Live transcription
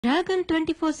Ragam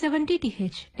 24/7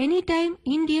 DTH, anytime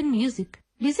Indian music.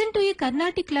 Listen to a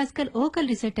Carnatic classical vocal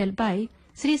recital by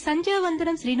Sri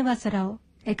Sandhyavandanam Srinivasa Rao.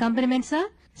 Accompaniments are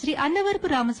Sri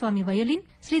Annavarapu Ramaswamy violin,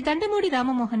 Sri Dandamudi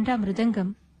Ramamohan Ram mridangam.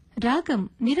 రాగం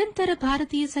నిరంతర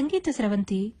భారతీయ సంగీత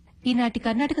స్రవంతి. ఈనాటి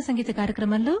కర్ణాటక సంగీత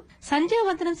కార్యక్రమంలో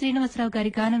సంధ్యావందనం శ్రీనివాసరావు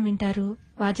గారి గానం వింటారు.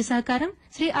 వాద్య సహకారం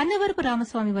Shri Annavarapu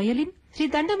Ramaswamy violin, Shri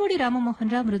Dandamudi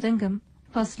Ramamohan Rao mridangam.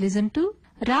 First listen to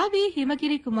రావి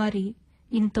హిమగిరి కుమారి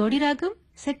ఇన్ తోడి రాగం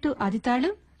సెట్టు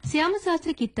ఆదితాళం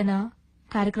శ్యామశాస్త్రి కీర్తన.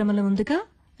 కార్యక్రమంలో ముందుగా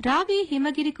రావి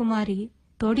హిమగిరి కుమారి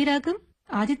తోడి రాగం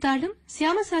ఆదితాళం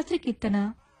శ్యామశాస్త్రి కీర్తన.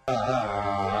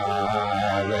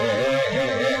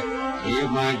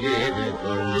 Imagine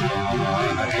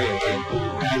Kumare,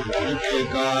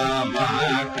 Kantika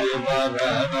Mati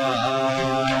Bharata,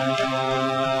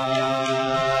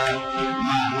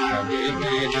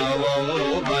 Mahaviti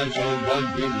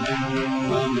Basubhadim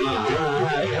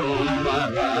Mamayam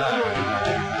Bharata.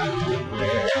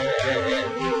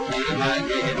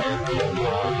 Imagine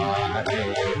Kumare,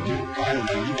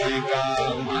 Kantika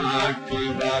Mati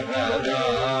Bharata.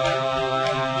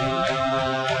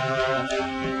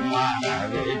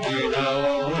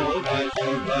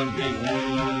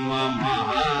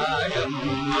 Mamayam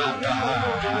Mara,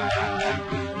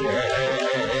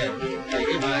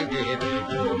 Imagine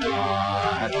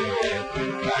Kumare,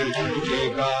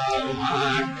 Kantika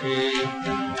Mati,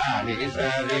 Nani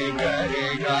Sari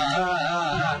Gariga,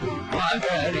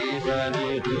 Magari Sari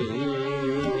Ri,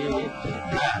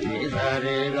 Nani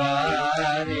Sari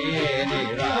Gari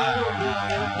Nira,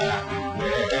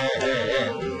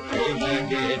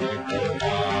 Imagine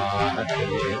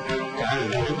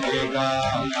Kantika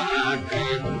Mati,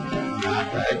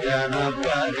 Nata Jana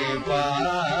Paripa,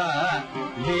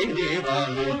 Lidi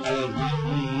Balutunam,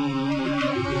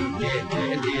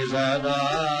 Yeti Sada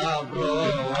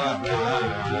Provada,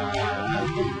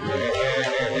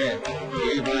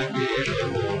 Imagine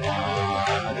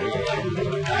Kumare,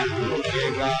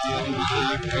 Kantika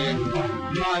Mati,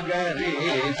 Magari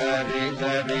Sari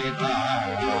Sari Ta,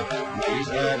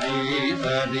 Sari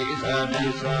Sari Sari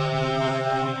Sa,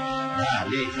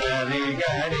 Sari Sari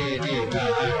Gari Nita,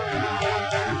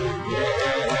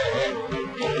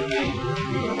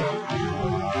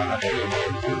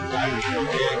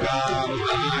 Kantika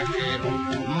Mati,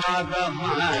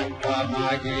 Magamata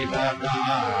Magitata,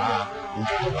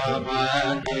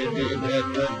 Magamati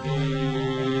Divetati,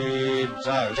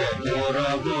 Savetura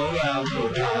Mura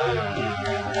Mura,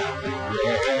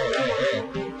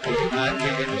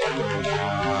 Imagine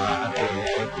Kumare,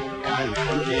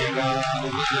 Kantika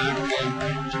Mati,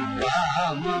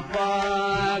 Gamapa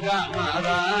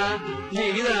Gamara,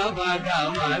 Nira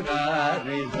Bagamara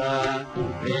Risa,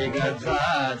 Rigasa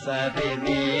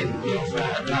Sadini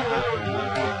Sada,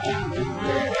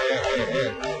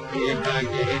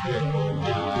 Imagine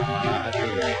Kumare,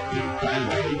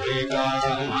 Kantika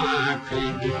Mati,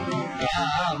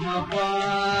 Gamapa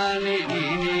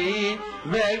Nini,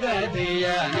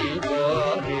 Vegadiyani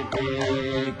Goriti,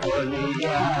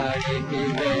 Koliyariti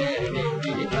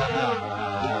Venita,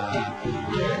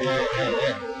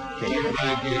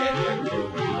 Imagine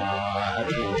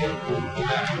Kumare,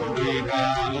 Kantika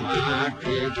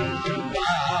Mati,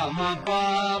 Gamapa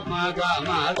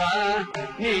Magamada,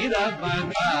 Nida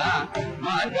Maga,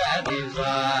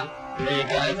 Magadisa,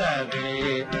 Rigadari,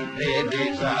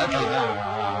 Ridisada,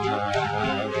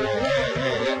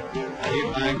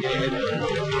 Imagine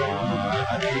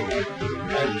Kumare,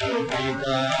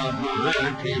 Kantika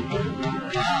Mati,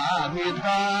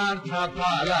 Amitartha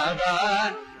Palada,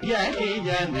 Yahi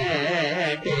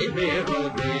Janeti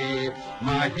Virudi,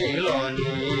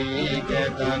 Mahiloni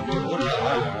Ketakura,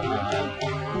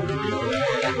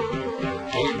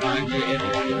 Imagine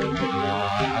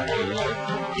Kumare,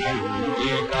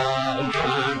 Kantika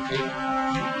Mati,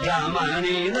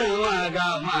 Ramani Navaga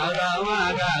Maga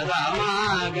Maga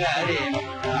Ramagari,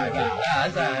 Maga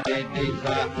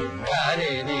Saritisa,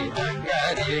 Gari Nita,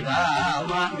 Gari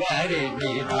Rama, Gari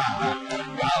Nita,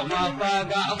 Gamapa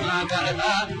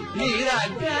Gamagada, Nira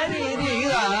Gari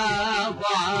Nira,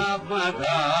 Papa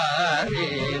Gari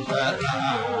Sada,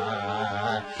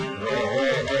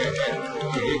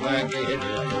 Imagine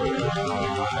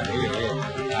Kumare,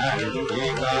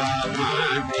 Kantika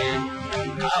Mati,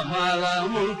 Kamala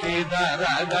Mukti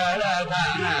Dara Dara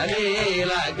Dana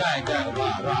Lila Gaja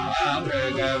Mara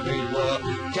Amrega Vivo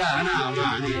Jana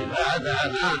Mani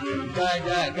Radana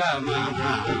Gaja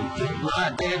Kamana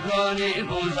Mati Koni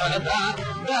Kusada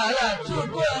Dala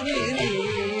Chukoni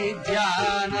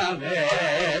Jana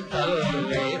Betal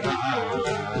Lira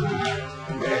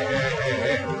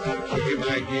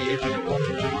Imagine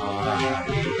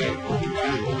Kumare,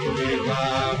 Kantika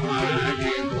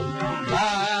Mati,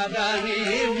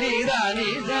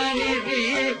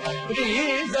 Shri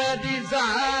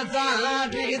సా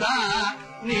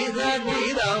నిజ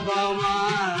నిరవమా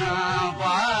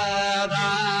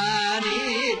పాదాని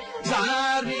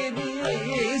సారి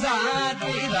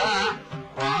సాతిద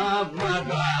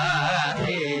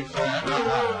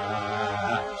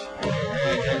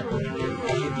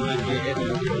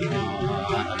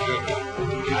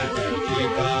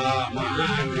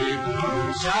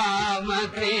శ్యామ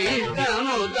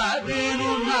కృష్ణను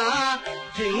తదిరునా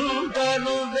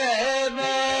చింతలు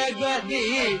వేవే గది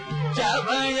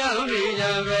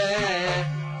చవయమియవే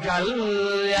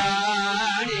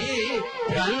కళ్యాణి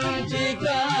కంచి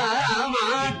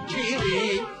కామాక్షిరి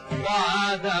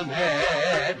పాదమే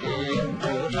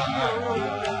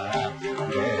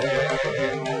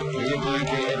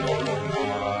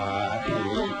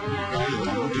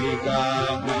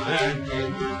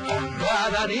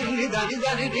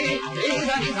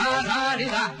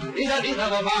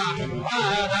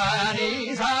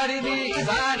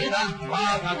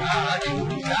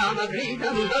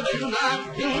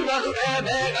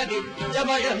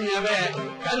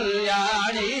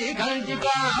కళ్యాణి కంచి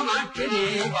కామాక్షిని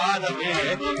పాదమే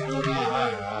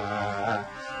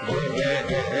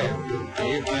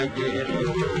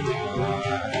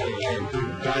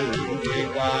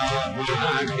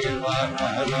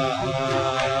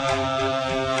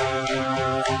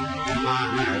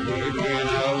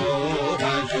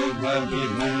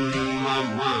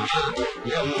మమ